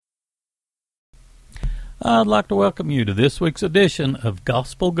I'd like to welcome you to this week's edition of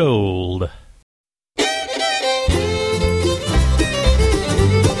Gospel Gold.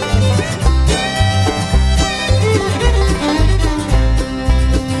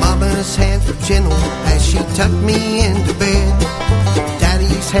 Mama's hands were gentle as she tucked me into bed.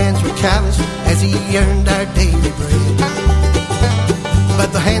 Daddy's hands were callous as he earned our daily bread.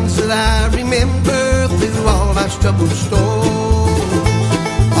 But the hands that I remember through all life's troubled storms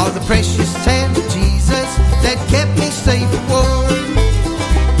are the precious hands of Jesus that kept me safe and warm.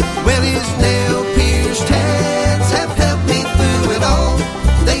 Well, his nail-pierced hands have helped me through it all.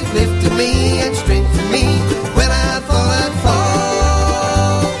 They've lifted me and strengthened me when I thought I'd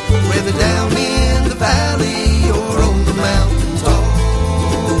fall. Whether down in the valley or on the mountain top,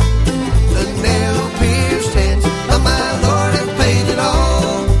 the nail-pierced hands of my Lord have paid it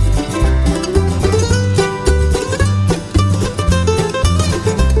all.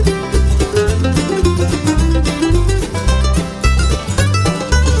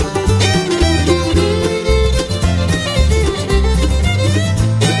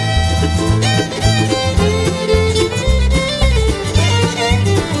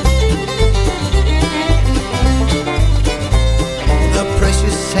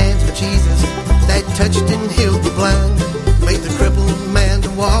 Touched and healed the blind, made the crippled man to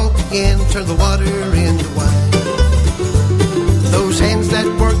walk again, turned the water into wine. Those hands that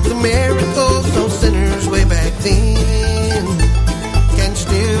worked the miracles, those sinners way back then, can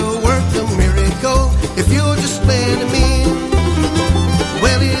still work the miracle if you'll just let him in.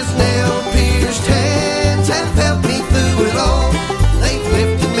 Well, his nail-pierced hands have helped me through it all. They've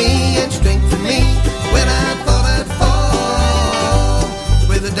lifted me and strengthened me when I thought I'd fall.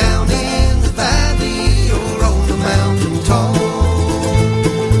 Whether down in the valley or on the mountain top,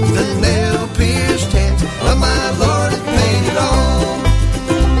 the nail-pierced hands of my Lord have paid it all.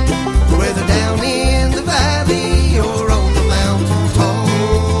 Whether down in the valley or on the mountain top,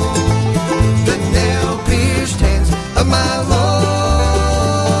 the nail-pierced hands of my Lord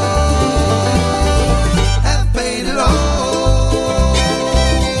have paid it all.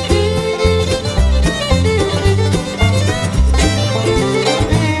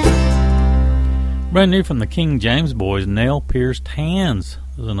 Brand new from the King James Boys, Nail-Pierced Hands is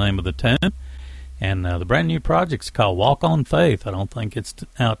the name of the tune. And the brand new project's called Walk on Faith. I don't think it's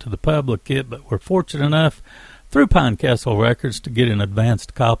out to the public yet, but we're fortunate enough through Pinecastle Records to get an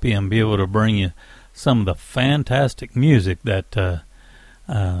advanced copy and be able to bring you some of the fantastic music that the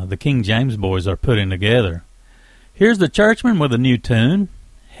King James Boys are putting together. Here's the Churchmen with a new tune,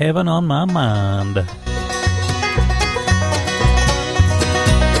 Heaven on My Mind.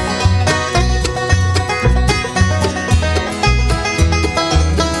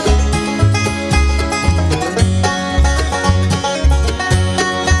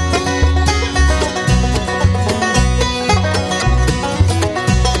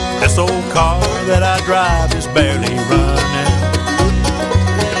 This old car that I drive is barely running.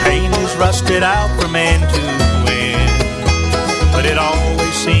 The paint is rusted out from end to end, but it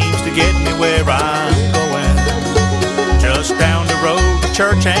always seems to get me where I'm going. Just down the road to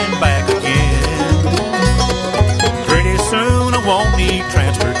church and back again. Pretty soon I won't need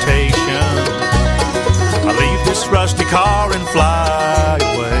transportation. I leave this rusty car and fly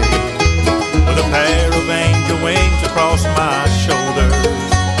away with a pair of angel wings across my shoulders.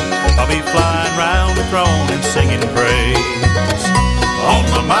 I'll be flying round the throne and singing praise. On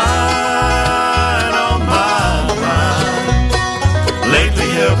my mind, lately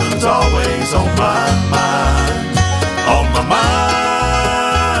heaven's always on my mind. On my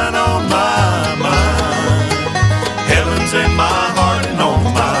mind, heaven's in my heart and on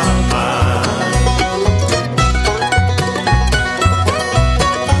my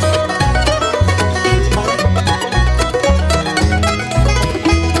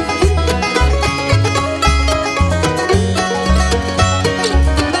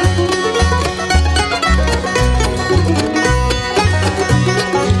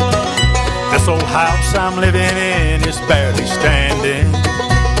house I'm living in is barely standing.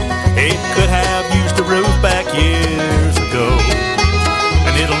 It could have used a roof back years ago,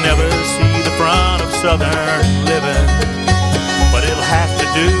 and it'll never see the front of southern living, but it'll have to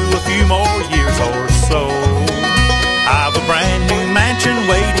do a few more years or so. I've a brand new mansion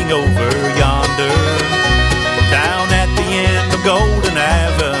waiting over yonder, down at the end of Golden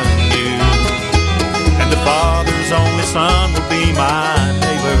Avenue, and the Father's only son will be my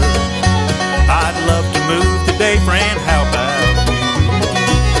neighbor. I'd love to move today, friend, how about you?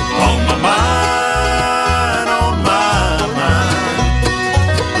 On my mind,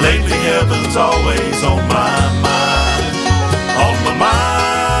 lately heaven's always on my mind. On my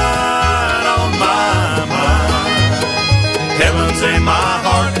mind,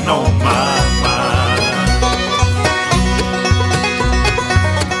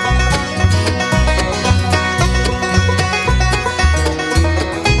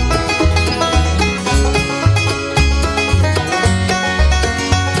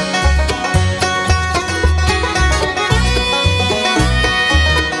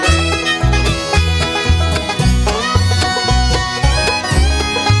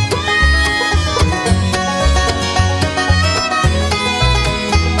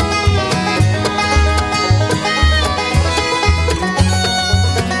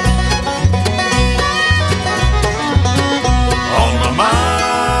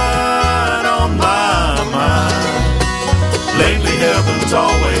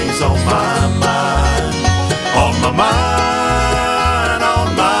 heaven's on my mind, on my mind,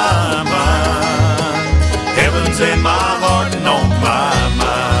 on my mind. Heaven's in my heart and on my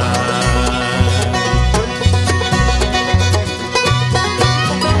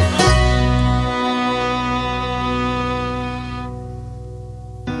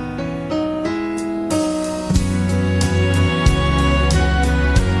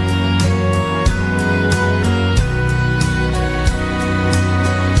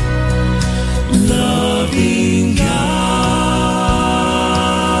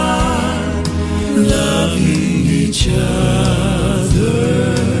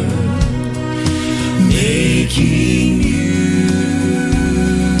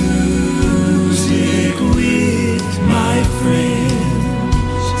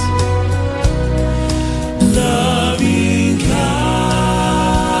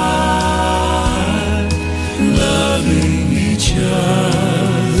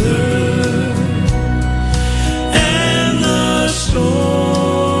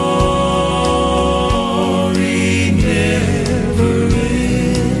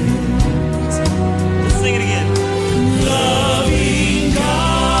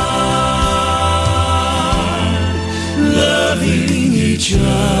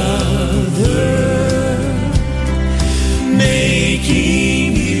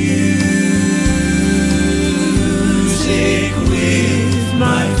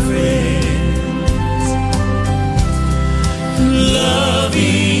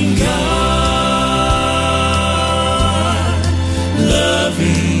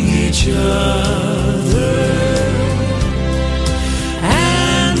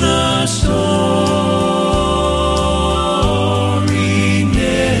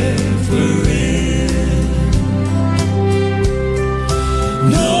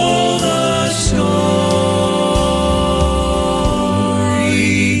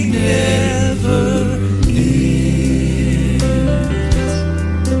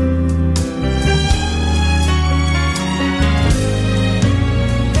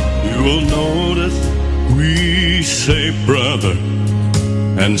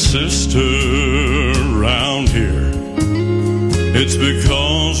and sister round here. It's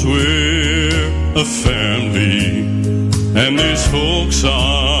because we're a family and these folks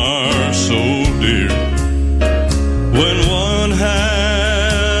are so dear. When one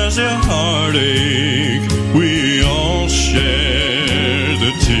has a heartache, we all share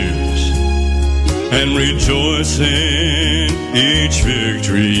the tears and rejoice in each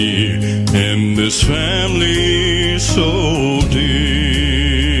victory in this family so dear.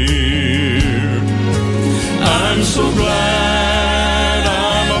 I'm so glad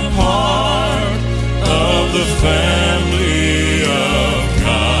I'm a part of the family of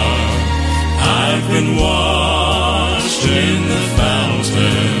God. I've been washed in the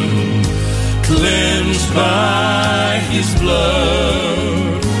fountain, cleansed by His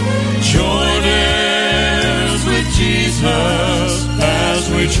blood, joined heirs with Jesus as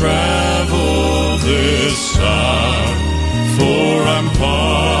we travel this side. For I'm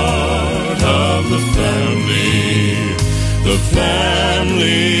part of the family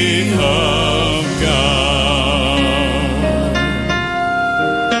of God.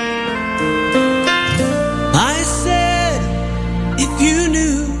 I said, if you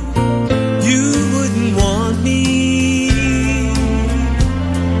knew, you wouldn't want me.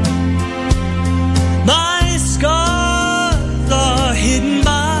 My scars are hidden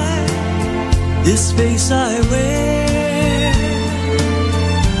by this face I wear.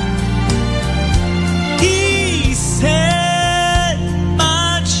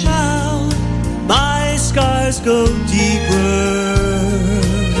 Go deeper,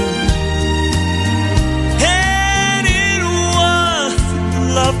 and it was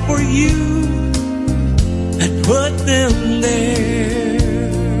love for you that put them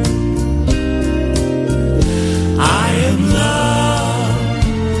there. I am loved,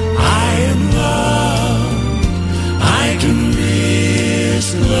 I can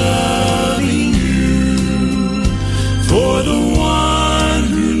risk loving you for the one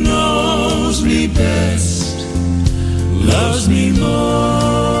who knows me best, loves me most.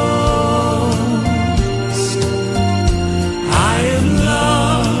 I am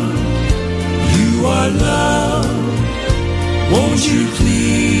loved, you are loved. Won't you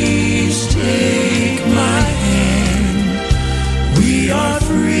please take my hand? We are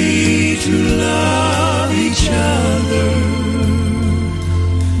free to love each other.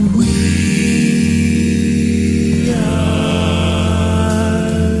 We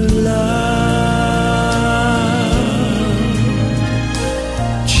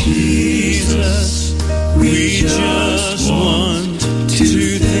we just want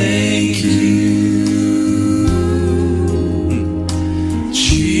to thank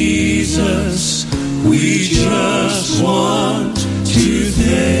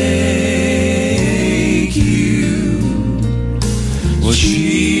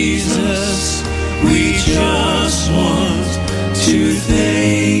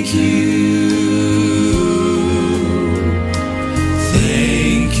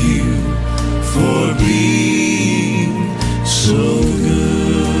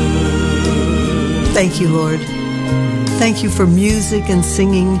Thank you, Lord. Thank you for music and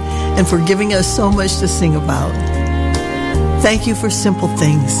singing and for giving us so much to sing about. Thank you for simple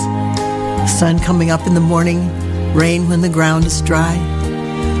things. Sun coming up in the morning, rain when the ground is dry,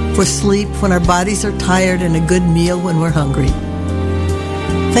 for sleep when our bodies are tired and a good meal when we're hungry.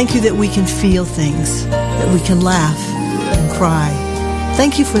 Thank you that we can feel things, that we can laugh and cry.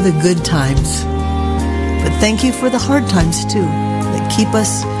 Thank you for the good times, but thank you for the hard times too, that keep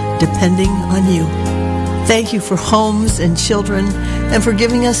us depending on you. Thank you for homes and children and for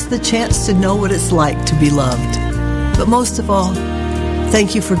giving us the chance to know what it's like to be loved. But most of all,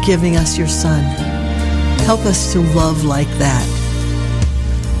 thank you for giving us your Son. Help us to love like that.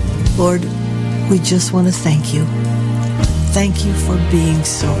 Lord, we just want to thank you. Thank you for being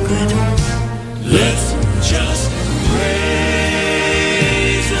so good. Let's just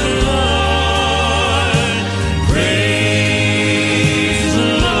praise the Lord. Praise the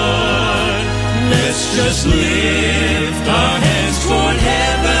Lord. Let's just lift our hands toward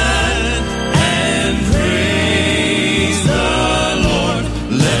heaven and praise the Lord.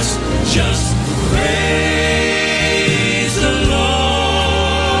 Let's just praise the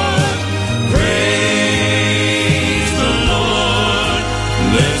Lord. Praise the Lord.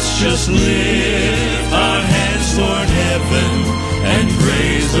 Let's just lift our hands toward heaven and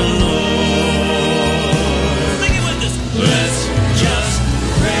praise the Lord. Sing it with us. Let's just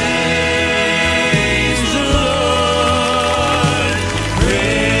praise the Lord.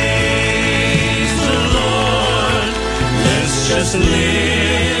 Praise the Lord. Let's just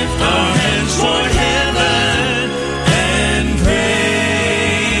lift our hands toward heaven and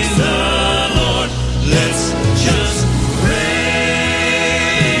praise the Lord. Let's just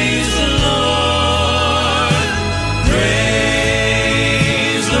praise the Lord.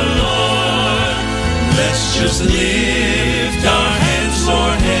 Praise the Lord. Let's just lift our hands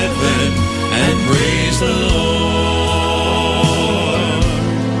toward heaven and praise the Lord.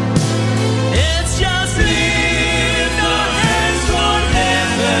 Let's just lift our hands toward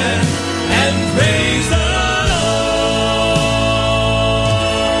heaven and praise the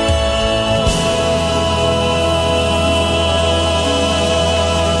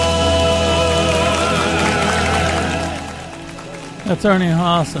That's Ernie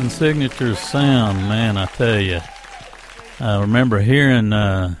Hawson's signature sound, man, I tell you. I remember hearing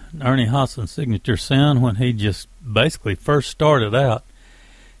Ernie Hawson's signature sound when he just basically first started out.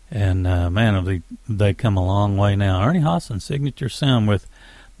 And, man, have they come a long way now. Ernie Hawson's signature sound with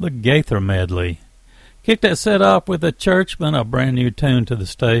the Gaither medley. Kicked that set off with a Churchman, a brand new tune to the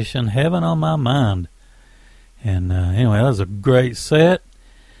station, Heaven on My Mind. And anyway, that was a great set.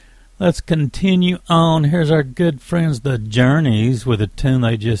 Let's continue on. Here's our good friends, the Journeys, with a tune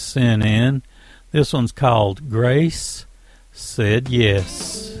they just sent in. This one's called Grace Said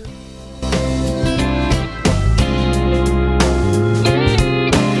Yes.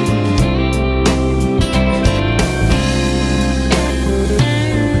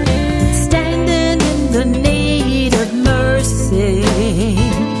 Standing in the need of mercy,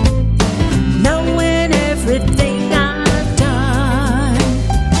 knowing everything I've done,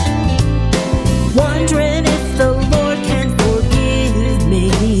 wondering if the Lord can forgive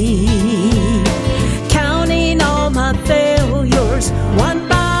me, counting all my failures one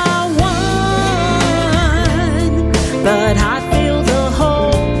by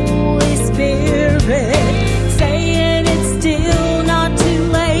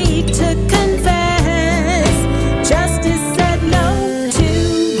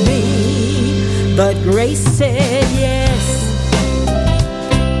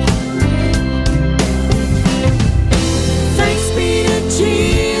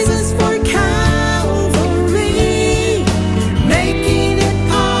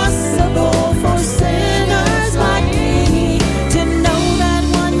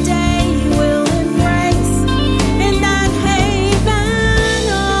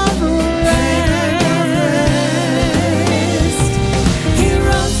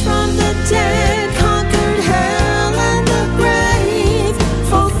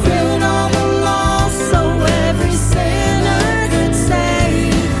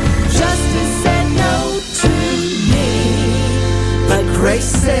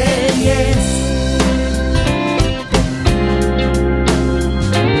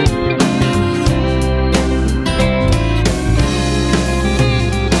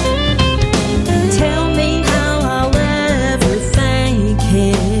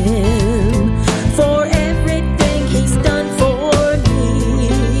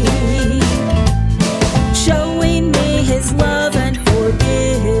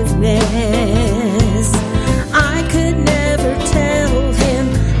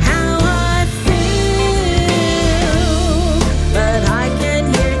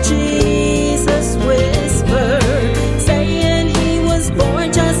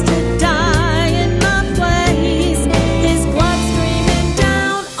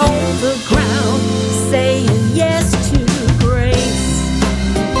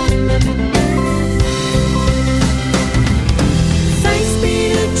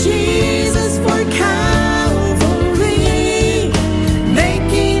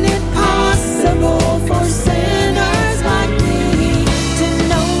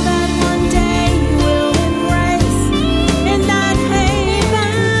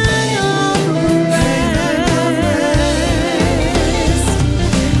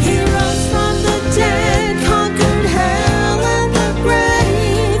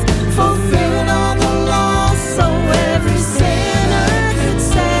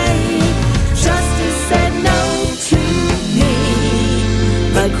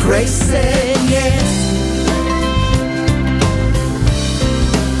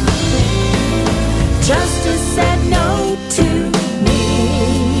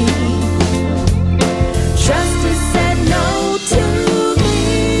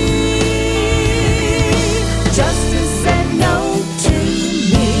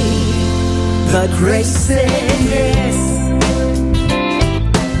grace said yes.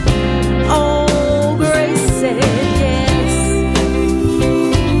 Oh, grace said yes.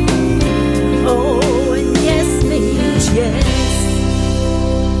 Oh, and yes means yes.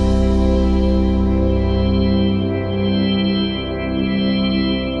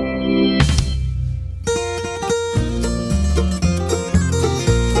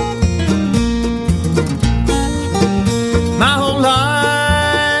 My whole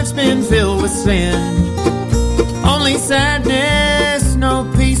life's been filled with sin, only sadness,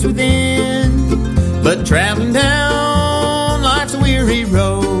 no peace within. But traveling down life's weary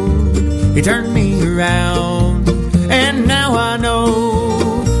road, He turned me around, and now I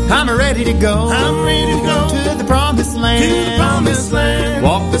know I'm ready to go. I'm ready to go to the promised land. To the promised land.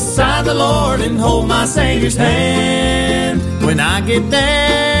 Walk beside the Lord and hold my Savior's hand. When I get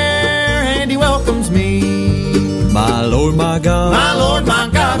there and He welcomes me, my Lord, my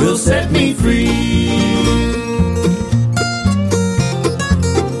God will set me free.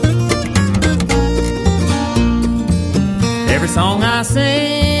 Every song I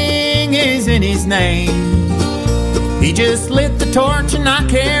sing is in His name. He just lit the torch and I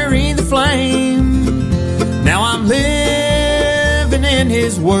carry the flame. Now I'm living in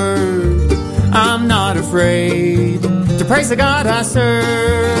His word. I'm not afraid to praise the God I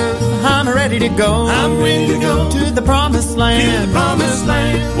serve. I'm ready to go. I'm ready to go to the promised land. To the promised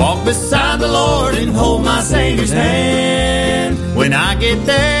land. Walk beside the Lord and hold my Savior's hand. When I get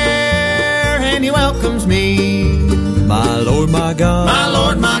there and He welcomes me, my Lord, my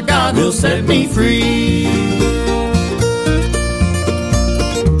God will set me free.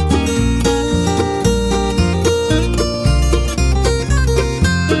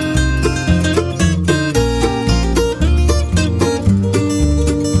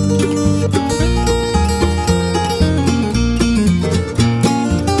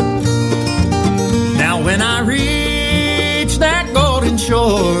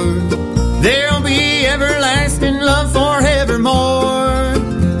 There'll be everlasting love forevermore.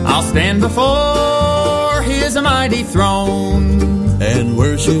 I'll stand before His mighty throne and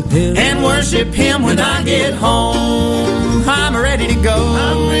worship Him when I get home. I'm ready to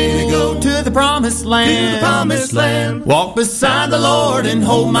go to the promised land. To the promised land. Walk beside the Lord and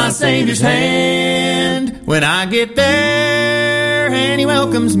hold my Savior's hand. When I get there and He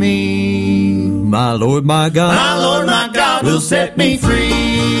welcomes me, my Lord, my God will set me free.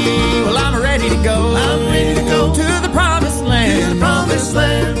 Well, I'm ready to go. I'm ready to go to the promised land. To the promised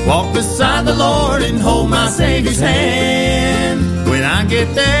land. Walk beside the Lord and hold my Savior's hand. When I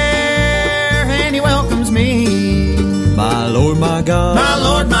get there and He welcomes me, my Lord, my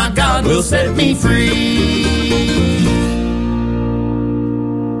God will set me free.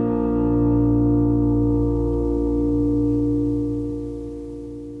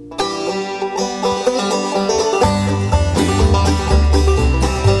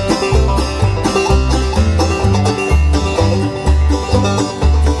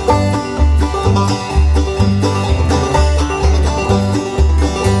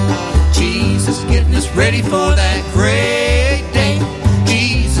 Ready for that great day.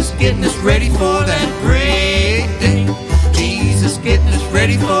 Jesus getting us ready for that great day. Jesus getting us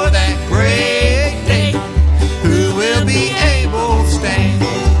ready for that great day. Who will be able to stand?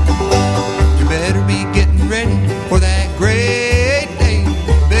 You better be getting ready for that great day.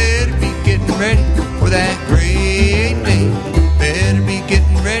 Better be getting ready for that great day. Better be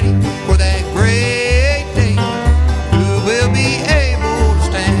getting ready for that great day. Who will be able to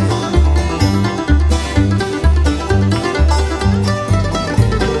stand?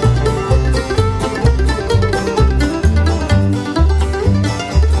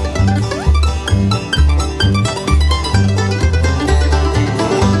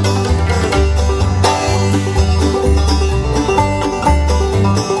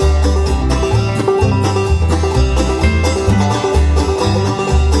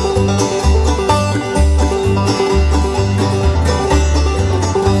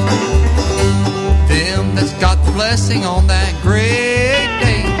 Blessing on that great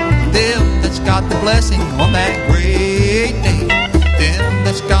day. Them that's got the blessing on that great day. Them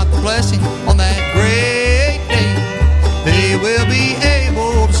that's got the blessing on that great day. They will be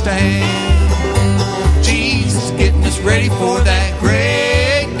able to stand. Jesus getting us ready for that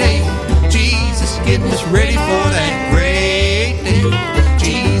great day. Jesus getting us ready for that great day.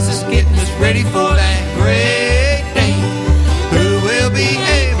 Jesus getting us ready for that great day. Who will be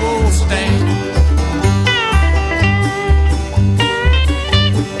able to stand?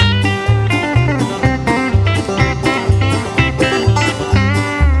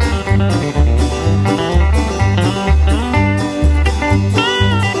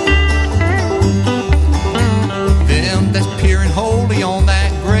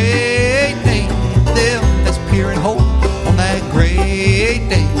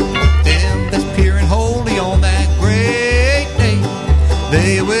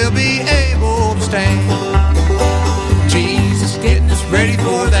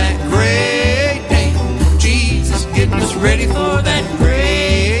 that great day. Jesus getting us ready for that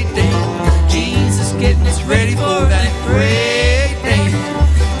great day. Jesus getting us ready for that great day.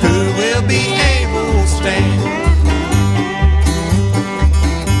 Who will be able to stand?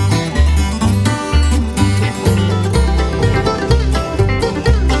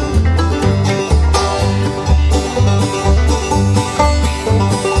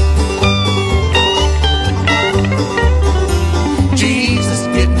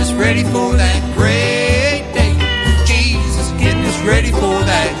 Ready for that great day. Jesus getting us ready for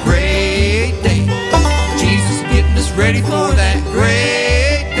that great day. Jesus getting us ready for that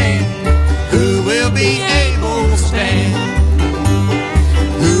great day. Who will be able to stand?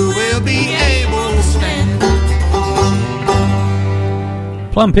 Who will be able to stand?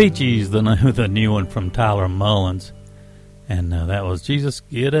 Plum Peaches, the new one from Tyler Mullins. And that was Jesus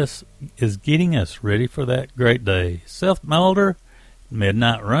is getting us ready for that great day. Seth Mulder,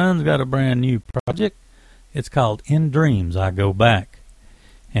 Midnight Run's got a brand new project. It's called In Dreams I Go Back.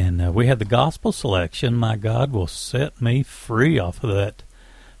 And we had the gospel selection, My God Will Set Me Free, off of that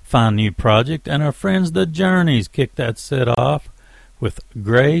fine new project. And our friends The Journeys kicked that set off with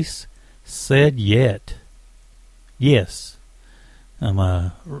Grace Said Yet. Yes.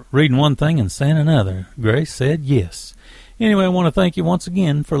 I'm reading one thing and saying another. Grace said yes. Anyway, I want to thank you once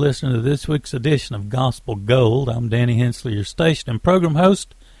again for listening to this week's edition of Gospel Gold. I'm Danny Hensley, your station and program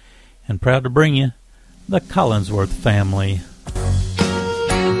host, and proud to bring you the Collinsworth family.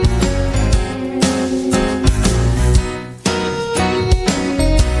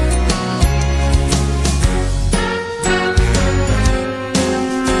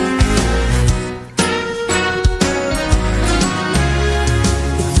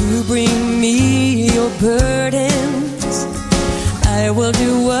 If you bring me your burden, I will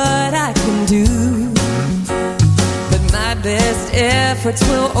do what I can do, but my best efforts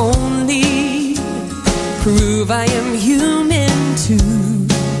will only prove I am human too.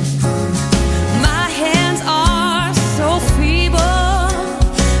 My hands are so feeble,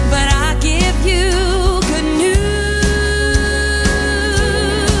 but I give you good news.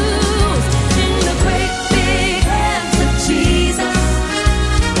 In the great big hands of Jesus,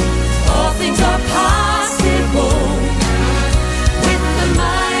 all things are possible.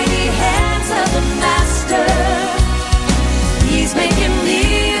 He's making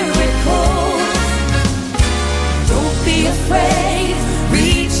miracles. Don't be afraid.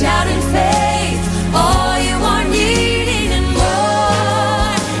 Reach out in faith. All you are needing and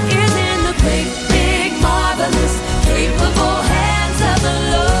more is in the great, big, marvelous, capable hands of the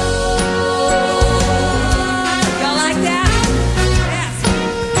Lord. Y'all like that? Yes.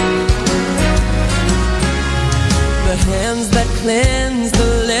 The hands that cleanse the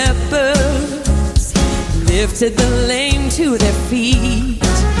leper lifted the lame to their feet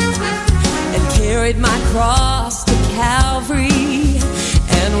and carried my cross to Calvary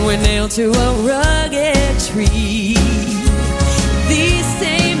and were nailed to a rugged tree. These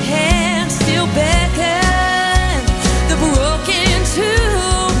same hands still beckon the broken to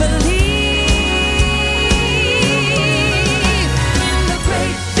believe. In the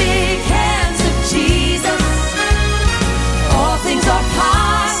great big hands of Jesus, all things are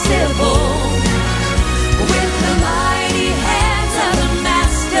possible. With the mighty hands of the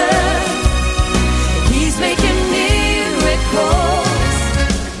Master, He's making miracles.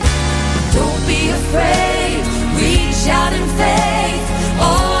 Don't be afraid. Reach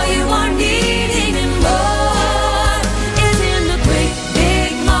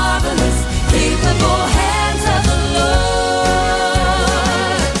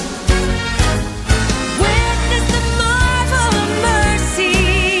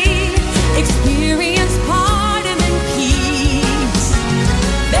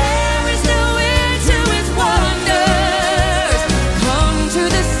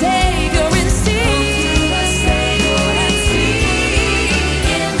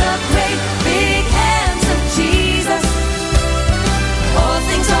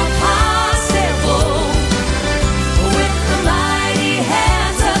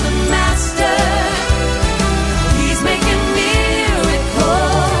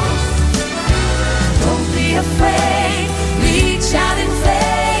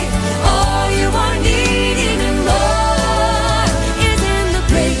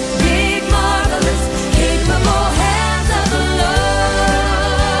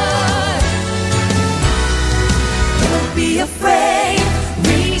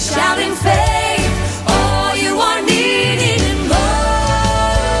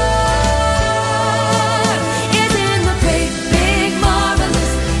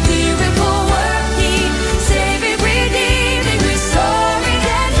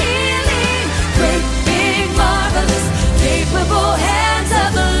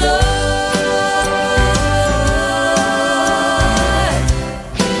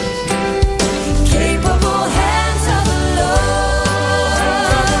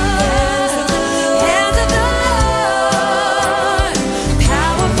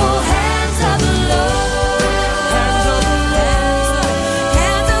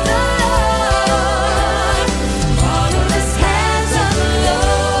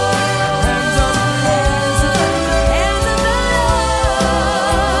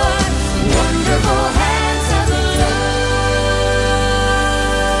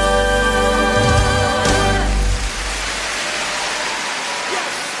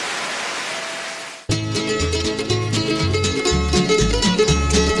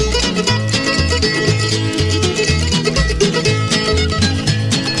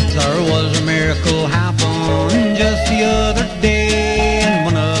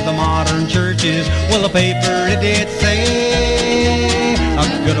churches. Well, the paper it did say a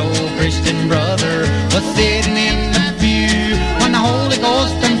good old Christian brother was sitting in the pew when the Holy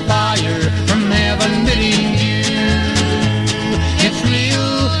Ghost and fire from heaven did him view. It's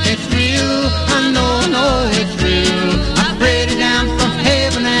real, I know it's real. I prayed it down from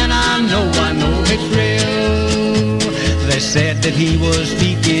heaven and I know it's real. They said that he was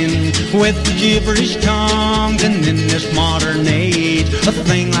speaking with the gibberish tongues, and in this modern age a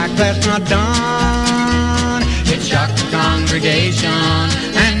thing like that's not done. It shocked the congregation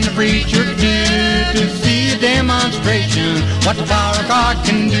and the preacher too to see a demonstration what the power of God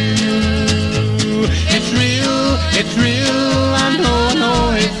can do. It's real, I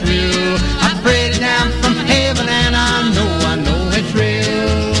know it's real. I prayed it down from heaven and I know it's real.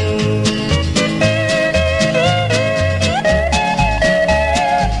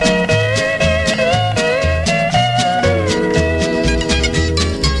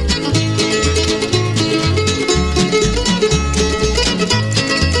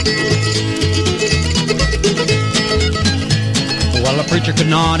 Preacher could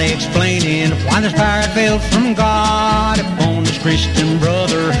not explain it, why this fire fell from God upon this Christian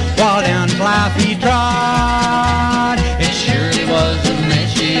brother while down his life he trod. It surely was a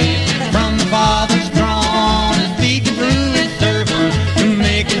message from the Father's throne, and speaking through his servant to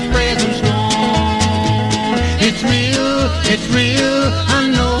make his presence known. It's real, I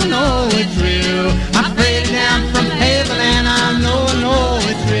know it's real. I prayed it down from heaven and I know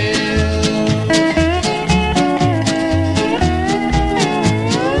it's real.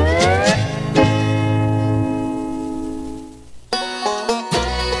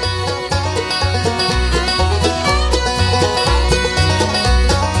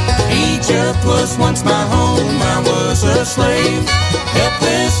 Was once my home, I was a slave,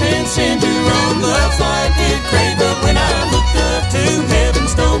 helpless and sin to roam. Love's light did crave, but when I looked up to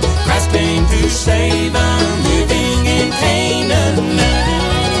heaven's dome, Christ came to save. I'm living in Canaan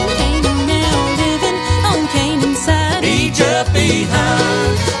now, living on Canaan's side. Egypt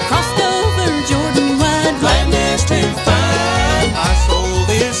behind, crossed over Jordan wide, gladness to find. My soul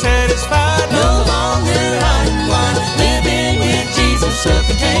is satisfied, no longer I'm blind, living with Jesus up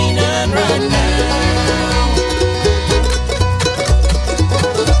in Canaan right now.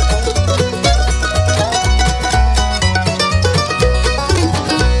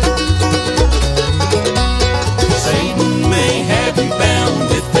 Satan may have you bound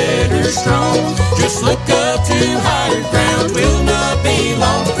with fetters strong. Just look up to higher ground. Will not be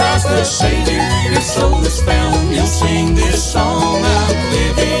long. Christ the Savior, your soul is found. You'll sing this song. I'm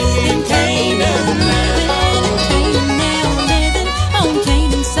living in Canaan now. Living on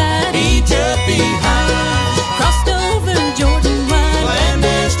Canaan's side. Egypt behind, crossed over Jordan wide,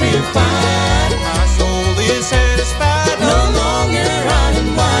 gladness to find. My soul is satisfied, no longer I am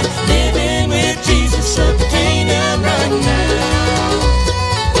blind, living with Jesus up in Canaan right now.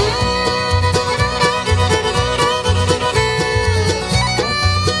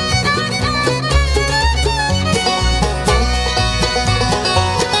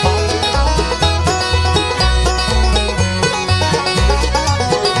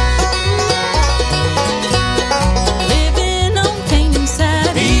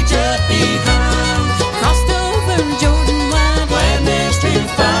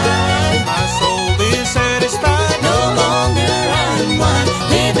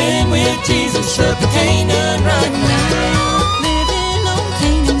 Jesus up in Canaan right now. Living on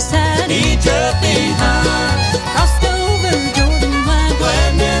Canaan's side. Egypt behind, crossed over Jordan wide,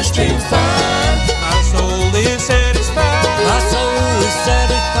 gladness to find. My soul is satisfied. My soul is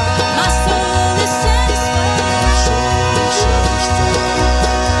satisfied. My soul is satisfied.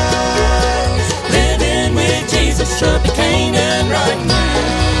 Living with Jesus up in Canaan right now.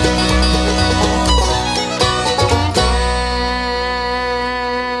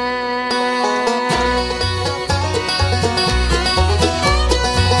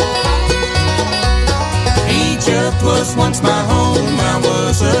 Was once my home, I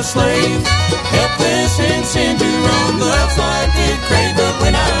was a slave, helpless and sin to roam. Love's light did crave, but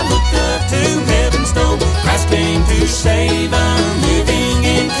when I looked up to heaven's dome, Christ came to save. I'm living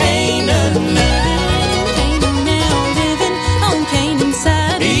in Canaan now, living on Canaan's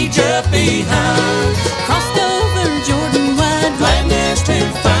side. Egypt behind, crossed over Jordan wide, gladness to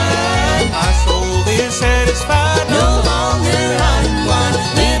find. My soul is satisfied, no longer I'm blind,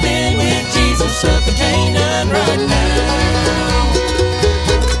 living with Jesus up in Canaan right now.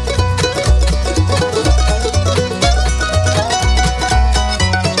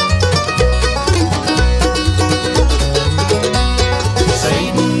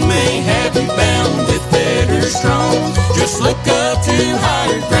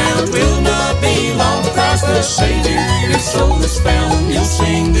 the Savior your soul is found. You'll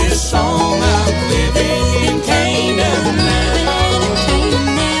sing this song, I'm living in Canaan now.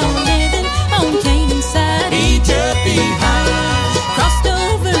 Living on Canaan's side. Egypt behind, Crossed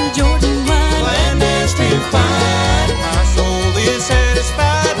over Jordan wide. land is to find. My soul is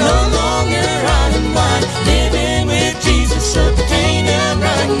satisfied, no longer high and wide. Living with Jesus up in Canaan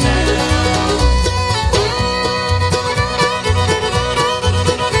right now.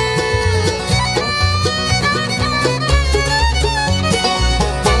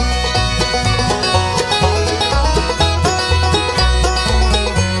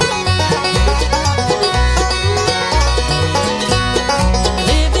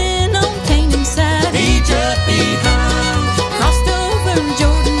 Living on Canaan's side. Egypt behind, Crossed over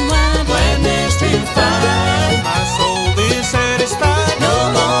Jordan wide. land is to find. My soul is satisfied,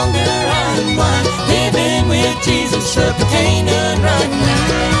 no longer high and wide. Living with Jesus up in Canaan right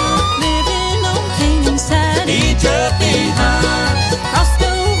now. Living on Canaan's side. Egypt behind, Crossed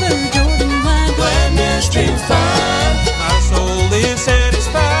over Jordan wide. land is to find. My soul is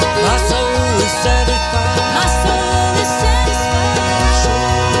satisfied. My soul is satisfied. My soul is satisfied.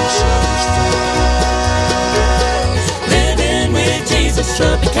 Living with Jesus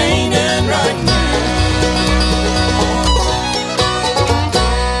up in Canaan right now.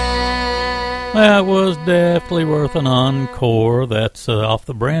 That was definitely worth an encore. That's off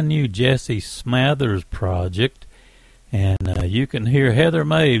the brand new Jesse Smathers project. And you can hear Heather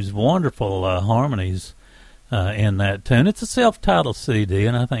Maeve's wonderful harmonies in that tune. It's a self-titled CD,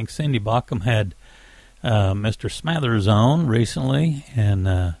 and I think Cindy Bauckham had Mr. Smathers on recently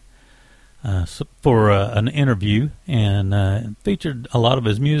and for an interview, and featured a lot of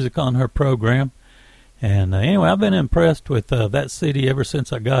his music on her program. And anyway, I've been impressed with that CD ever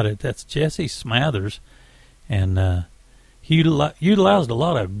since I got it. That's Jesse Smathers, and he utilized a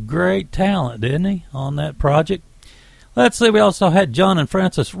lot of great talent, didn't he, on that project? Let's see, we also had John and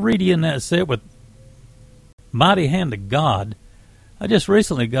Francis Reedy in that set with Mighty Hand of God. I just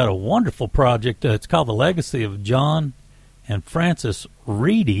recently got a wonderful project. It's called The Legacy of John and Francis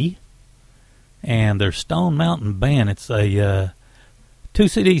Reedy and their Stone Mountain Band. It's a 2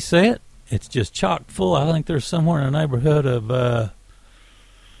 CD set. It's just chock full. I think there's somewhere in the neighborhood of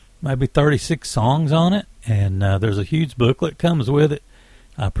maybe 36 songs on it, and there's a huge booklet comes with it.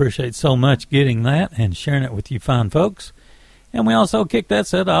 I appreciate so much getting that and sharing it with you fine folks. And we also kicked that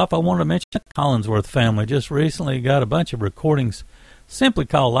set off. I wanted to mention the Collinsworth family. Just recently got a bunch of recordings simply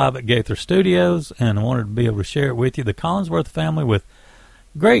called Live at Gaither Studios, and I wanted to be able to share it with you. The Collinsworth family with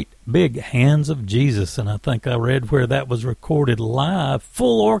Great Big Hands of Jesus, and I think I read where that was recorded live,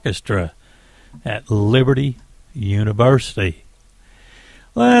 full orchestra, at Liberty University.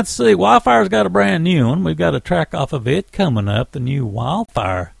 Let's see, Wildfire's got a brand new one. We've got a track off of it coming up. The new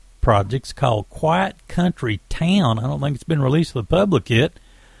Wildfire project's called Quiet Country Town. I don't think it's been released to the public yet.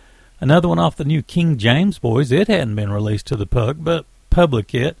 Another one off the new King James Boys. It hadn't been released to the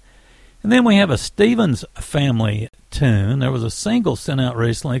public yet. And then we have a Stevens family tune. There was a single sent out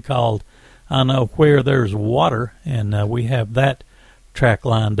recently called I Know Where There's Water, and we have that track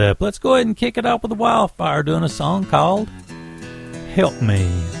lined up. Let's go ahead and kick it off with the Wildfire doing a song called Help Me.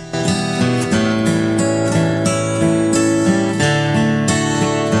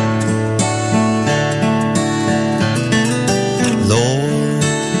 Lord,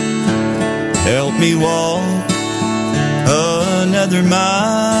 help me walk another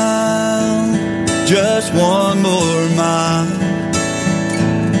mile, just one more mile.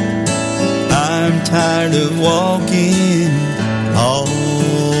 I'm tired of walking all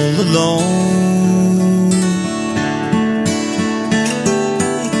alone.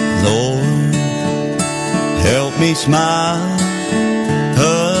 Lord, help me smile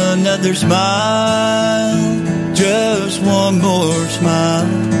another smile, just one more smile.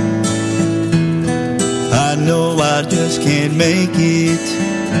 I know I just can't make it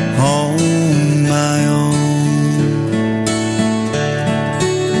on my own.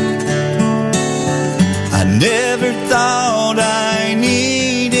 I never thought I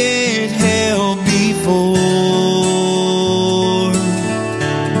needed help before.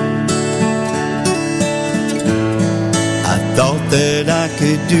 I thought that I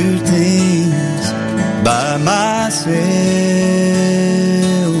could do things by myself.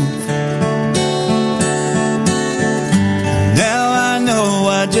 Now I know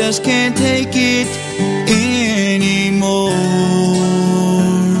I just can't take it anymore.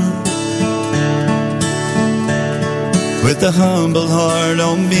 With a humble heart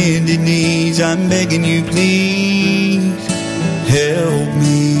on bended knees, I'm begging you, please help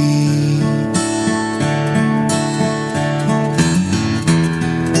me.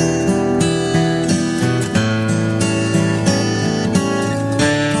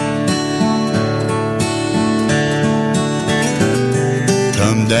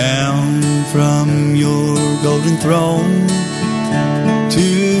 golden throne.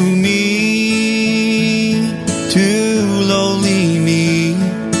 To me, to lowly me,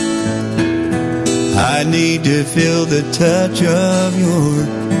 I need to feel the touch of your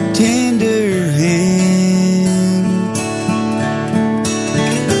tender hand.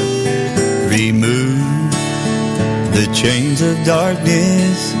 Remove the chains of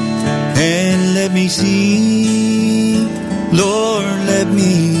darkness and let me see, Lord, let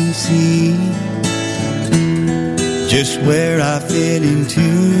me see just where I fit into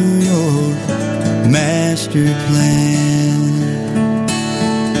your master plan.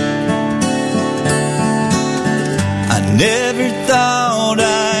 I never thought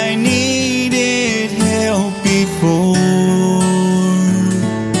I needed help before.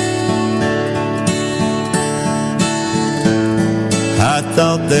 I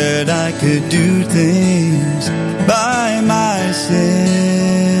thought that I could do things by myself.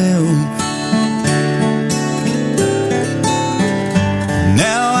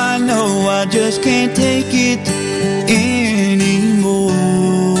 Now I know I just can't take it anymore.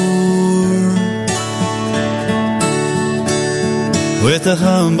 With a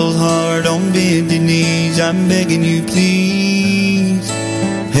humble heart on bended knees, I'm begging you, please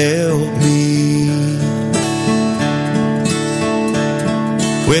help me.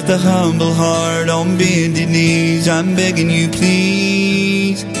 With a humble heart on bended knees, I'm begging you,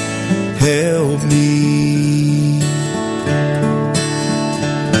 please help me.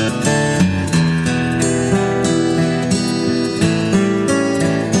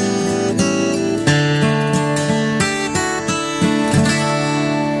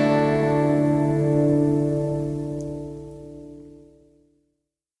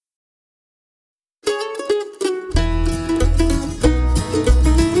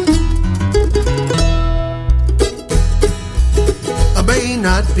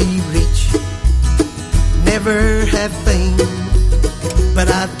 Not be rich, never have fame, but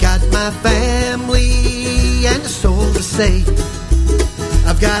I've got my family and a soul to save.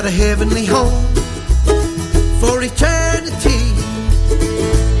 I've got a heavenly home for eternity.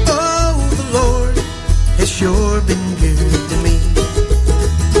 Oh, the Lord has sure been good to me.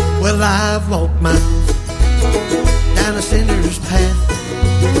 Well, I've walked miles down a sinner's path.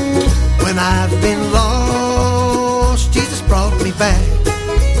 When I've been lost, Jesus brought me back.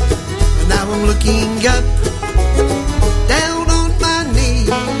 Now I'm looking up, down on my knees.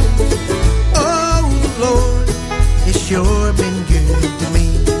 Oh, the Lord has sure been good to me.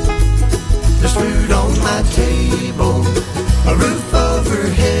 There's food on my table, a roof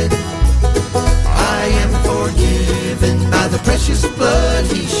overhead. I am forgiven by the precious blood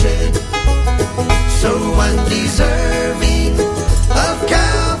He shed. So undeserving of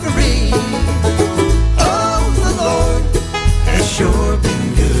Calvary. Oh, the Lord has sure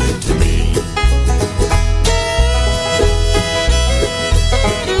been good to me.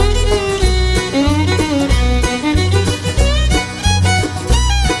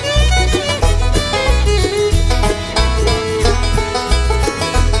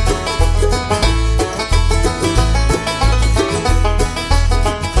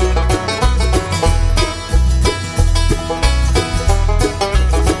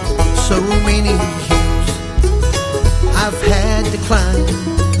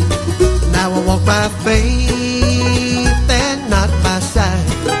 Now I walk by faith and not by sight.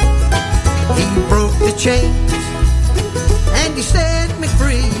 He broke the chains and He set me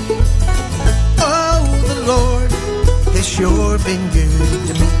free. Oh, the Lord has sure been good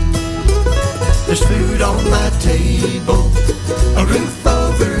to me. There's food on my table, a roof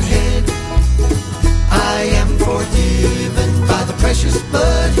overhead. I am forgiven by the precious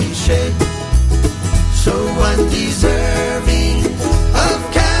blood He shed. So undeserving of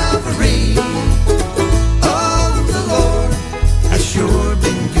Calvary. Oh, the Lord has sure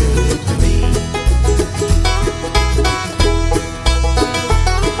been good to me.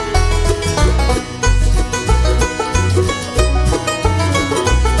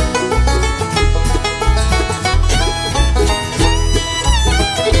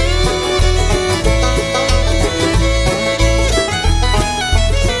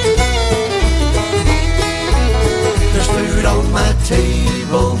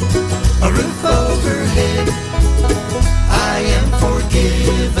 Table, a roof overhead. I am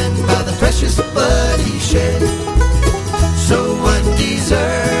forgiven by the precious blood He shed. So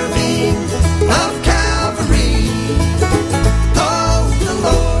undeserving of Calvary. Oh, the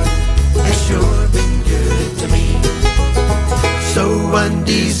Lord has sure been good to me. So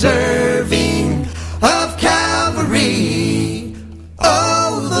undeserving of Calvary.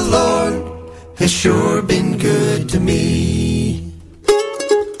 Oh, the Lord has sure been good to me.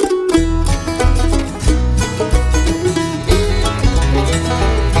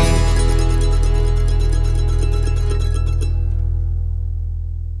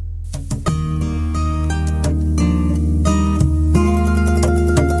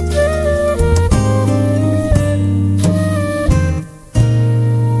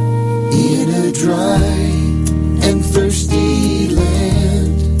 In a dry and thirsty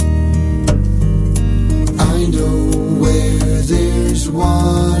land, I know where there's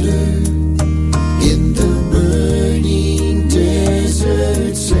water. In the burning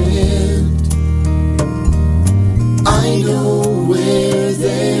desert sand, I know where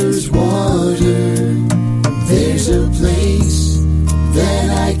there's water. There's a place that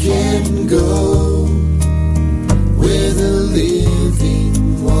I can go where the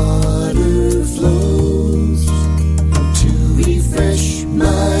living water flows to refresh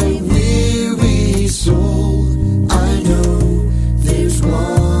my weary soul. I know there's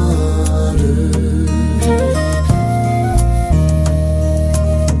water.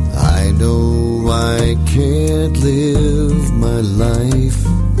 I know I can't live my life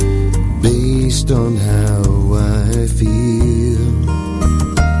based on how I feel,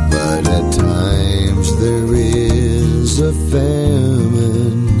 but at times there is a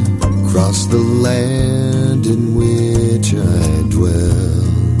famine across the land in which I dwell.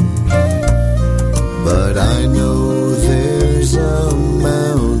 But I know there's a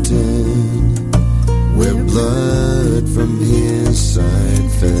mountain where blood from his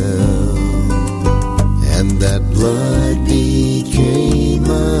side fell, and that blood became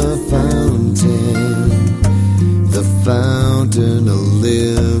a fountain, the fountain a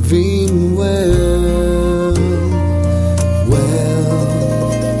living well.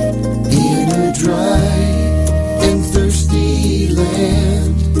 Well, in a dry and thirsty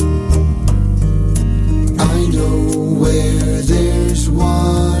land, I know where there's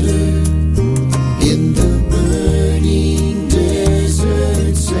water. In the burning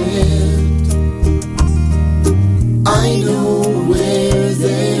desert sand, I know where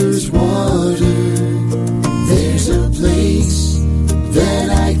there's water. There's a place that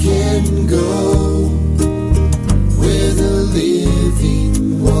I can go where the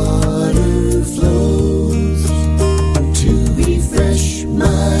living water flows to refresh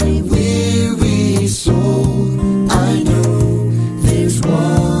my weary soul. I know there's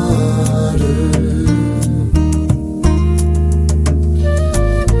water.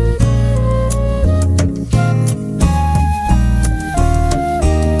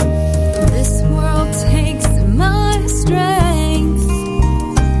 This world takes my strength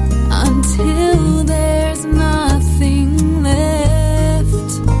until there's nothing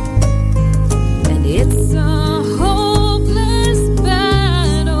left, and it's a hopeless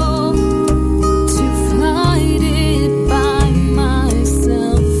battle to fight it by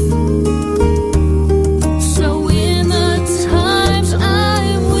myself. So in the times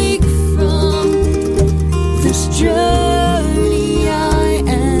I'm weak from this journey I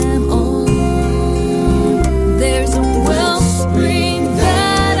am on, there's a wellspring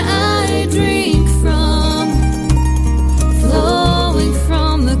that I drink from, flowing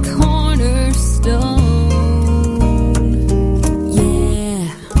from the cornerstone. Yeah.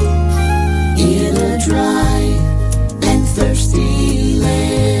 In a dry and thirsty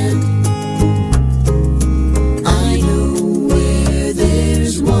land, I know where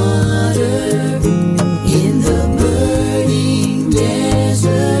there's water. In the burning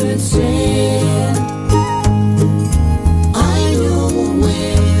desert sand, I know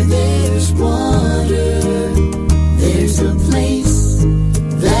where there's water. There's a place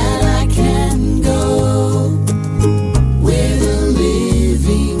that I can go where the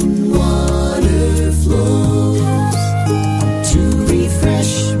living water flows to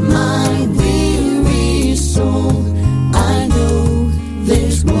refresh my weary soul. I know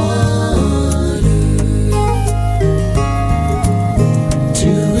there's water to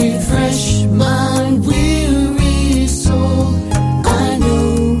refresh my weary soul. I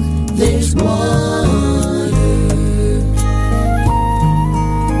know there's water.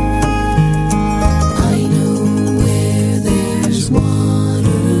 I know where there's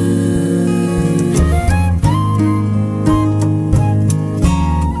water.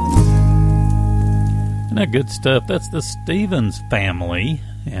 Isn't that good stuff? That's the Stevens Family,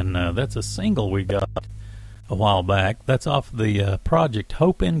 and that's a single we got a while back. That's off the project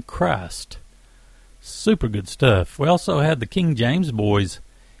Hope in Christ. Super good stuff. We also had the King James Boys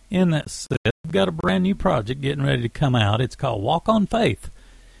in that set. We've got a brand new project getting ready to come out. It's called Walk on Faith,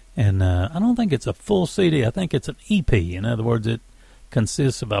 and I don't think it's a full CD. I think it's an EP. In other words, it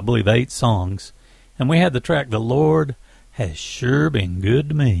consists of, I believe, 8 songs. And we had the track, The Lord Has Sure Been Good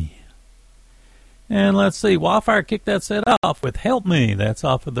to Me. And let's see, Wildfire kicked that set off with Help Me. That's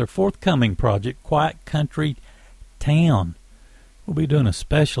off of their forthcoming project, Quiet Country Town. We'll be doing a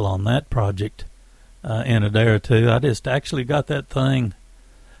special on that project in a day or two. I just actually got that thing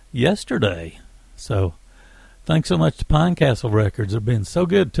yesterday. So Thanks so much to Pine Castle Records. They've been so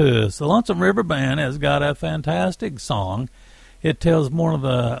good to us. The Lonesome River Band has got a fantastic song. It tells one of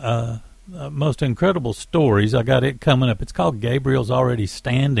the most incredible stories. I got it coming up. It's called Gabriel's Already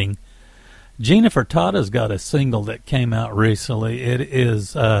Standing. Gina Furtado's got a single that came out recently. It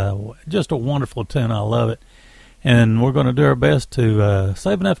is just a wonderful tune. I love it. And we're going to do our best to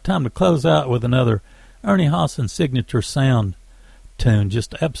save enough time to close out with another Ernie Hawson signature sound tune.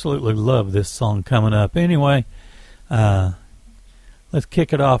 Just absolutely love this song coming up. Anyway, let's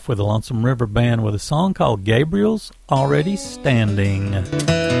kick it off with the Lonesome River Band with a song called Gabriel's Already Standing.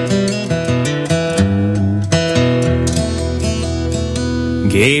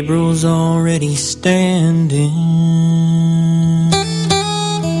 Gabriel's already standing.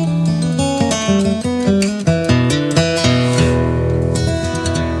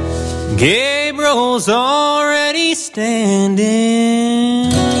 Gabriel's already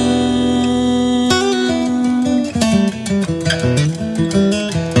standing.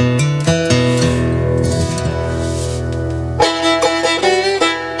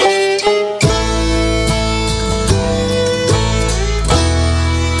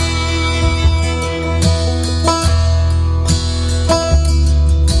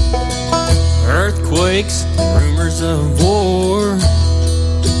 Earthquakes, rumors of war.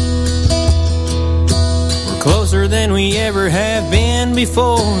 Closer than we ever have been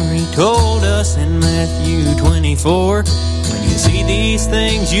before. He told us in Matthew 24, when you see these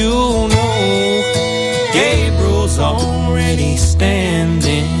things you'll know Gabriel's already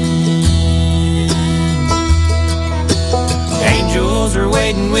standing. Angels are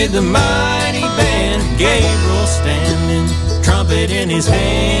waiting with the mighty band. Gabriel standing, trumpet in his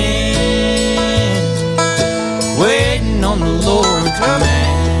hand, waiting on the Lord's command.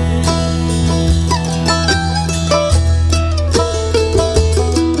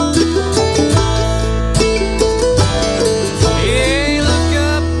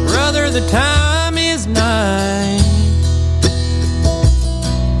 The time is nigh.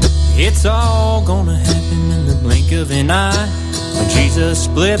 It's all gonna happen in the blink of an eye, when Jesus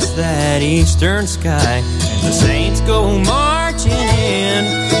splits that eastern sky and the saints go marching in.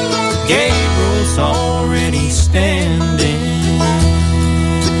 Gabriel's already standing.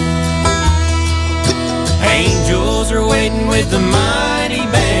 Angels are waiting with the mighty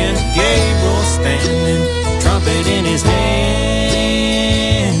band. Gabriel standing, trumpet in his hand,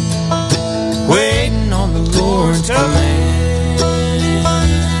 waiting on the Lord's command.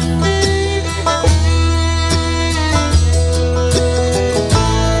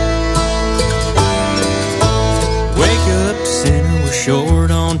 Wake up, sinner, we're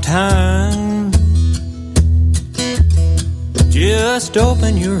short on time. Just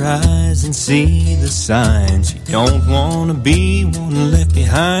open your eyes and see the signs. You don't want to be one left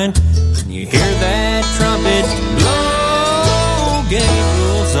behind. When you hear that trumpet blow,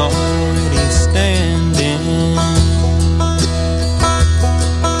 Gabriel's already standing.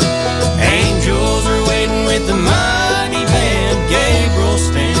 Angels are waiting with the mighty band. Gabriel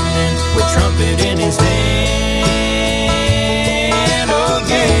standing with trumpet in his hand. Oh,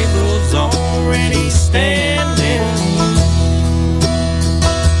 Gabriel's already standing.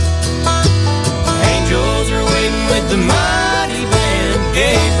 Angels are waiting with the mighty band.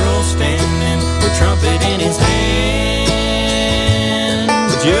 Gabriel standing with trumpet in his hand,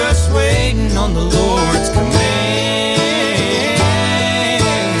 just waiting on the Lord's command.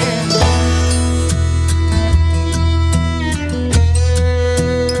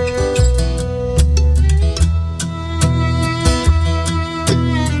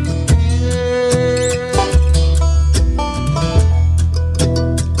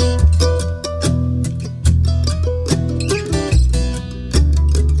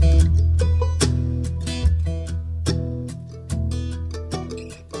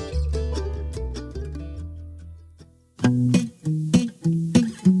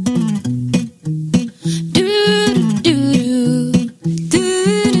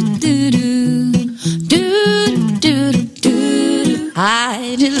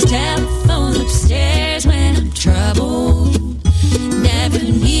 I just telephone upstairs when I'm troubled. Never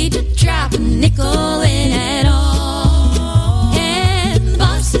need to drop a nickel in at all. And the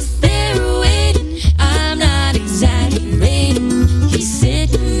boss is there waiting. I'm not exaggerating. He's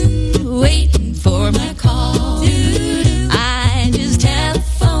sitting, waiting for my call. I just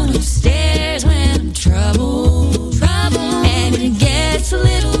telephone upstairs when I'm troubled. And it gets a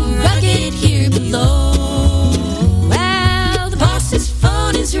little rugged here below.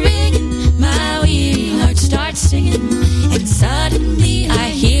 Is ringing, my weary heart starts singing, and suddenly I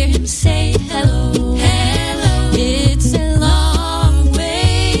hear him say hello, hello. It's a long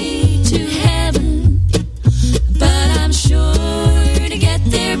way to heaven,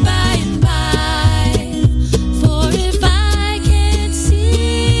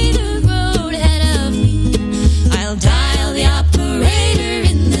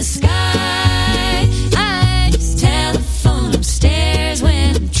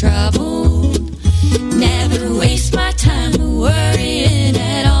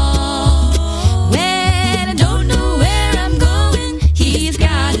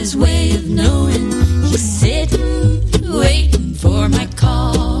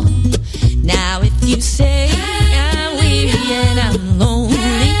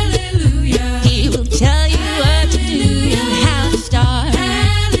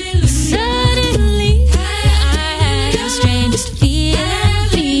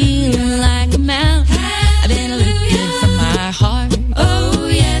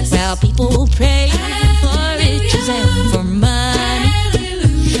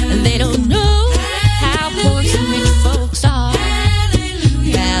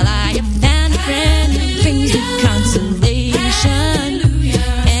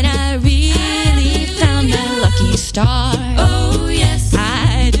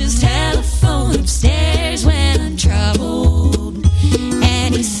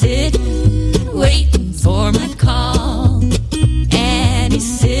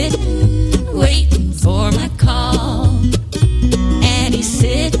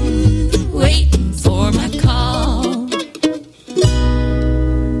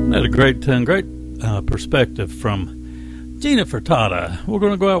 had a great perspective from Gina Furtado. We're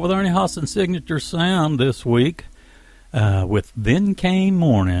going to go out with Ernie Hawson's signature sound this week with Then Came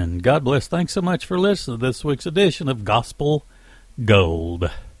Morning. God bless. Thanks so much for listening to this week's edition of Gospel Gold.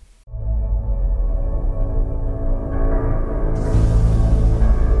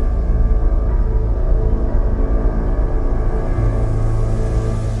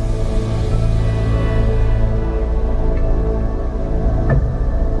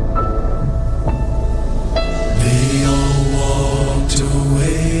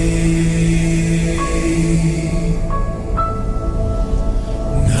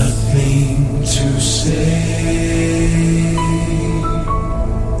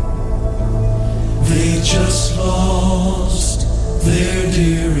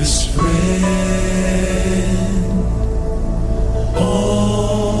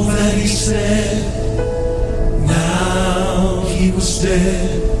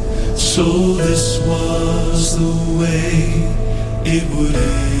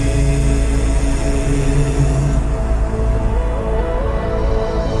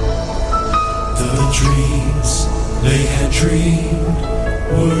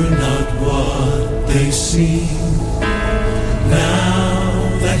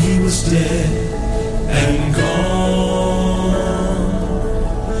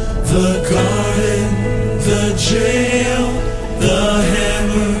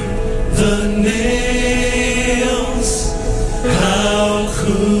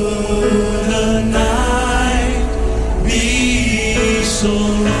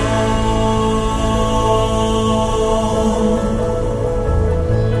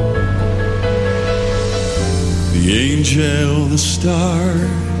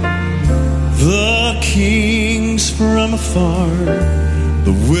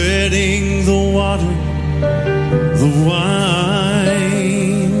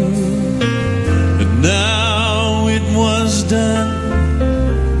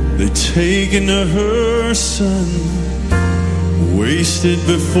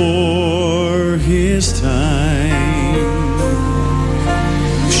 Before his time,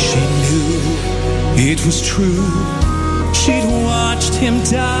 she knew it was true. She'd watched him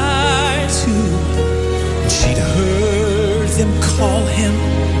die too. She'd heard them call him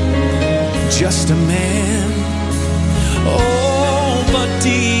just a man. Oh, but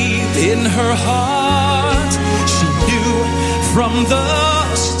deep in her heart, she knew from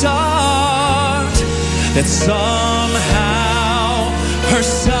the start that somehow her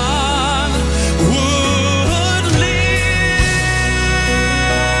son